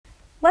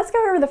Let's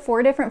go over the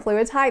 4 different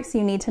fluid types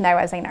you need to know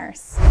as a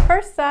nurse.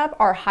 First up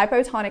are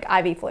hypotonic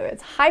IV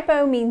fluids.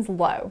 Hypo means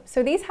low,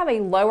 so these have a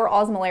lower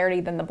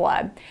osmolarity than the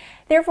blood.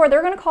 Therefore,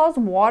 they're going to cause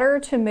water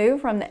to move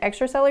from the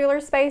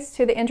extracellular space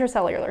to the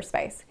intracellular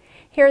space.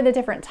 Here are the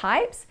different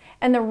types,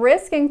 and the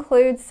risk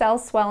includes cell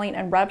swelling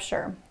and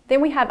rupture.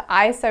 Then we have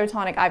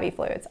isotonic IV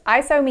fluids.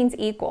 Iso means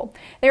equal.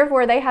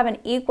 Therefore, they have an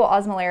equal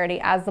osmolarity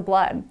as the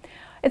blood.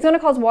 It's going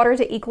to cause water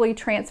to equally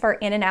transfer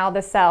in and out of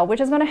the cell,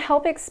 which is going to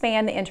help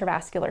expand the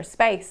intravascular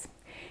space.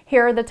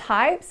 Here are the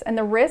types, and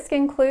the risks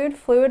include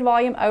fluid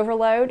volume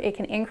overload. It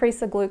can increase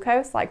the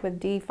glucose, like with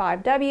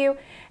D5W.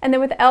 And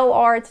then with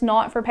LR, it's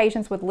not for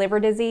patients with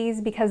liver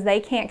disease because they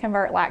can't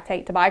convert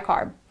lactate to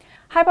bicarb.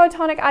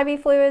 Hypotonic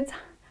IV fluids,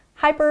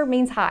 hyper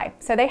means high,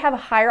 so they have a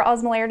higher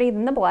osmolarity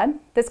than the blood.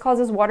 This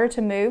causes water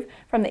to move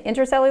from the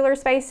intracellular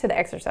space to the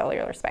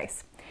extracellular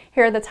space.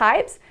 Here are the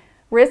types.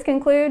 Risks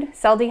include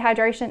cell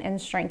dehydration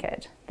and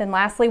shrinkage. Then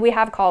lastly, we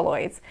have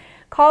colloids.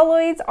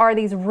 Colloids are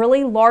these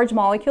really large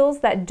molecules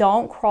that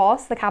don't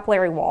cross the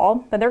capillary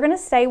wall, but they're going to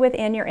stay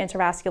within your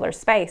intravascular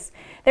space.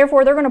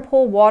 Therefore, they're going to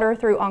pull water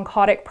through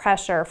oncotic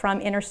pressure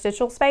from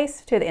interstitial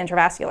space to the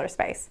intravascular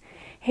space.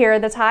 Here are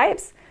the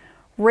types.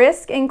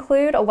 Risks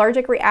include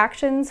allergic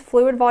reactions,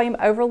 fluid volume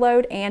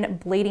overload, and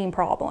bleeding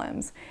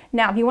problems.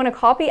 Now, if you want a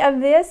copy of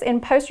this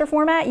in poster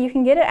format, you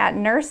can get it at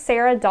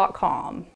nursesarah.com.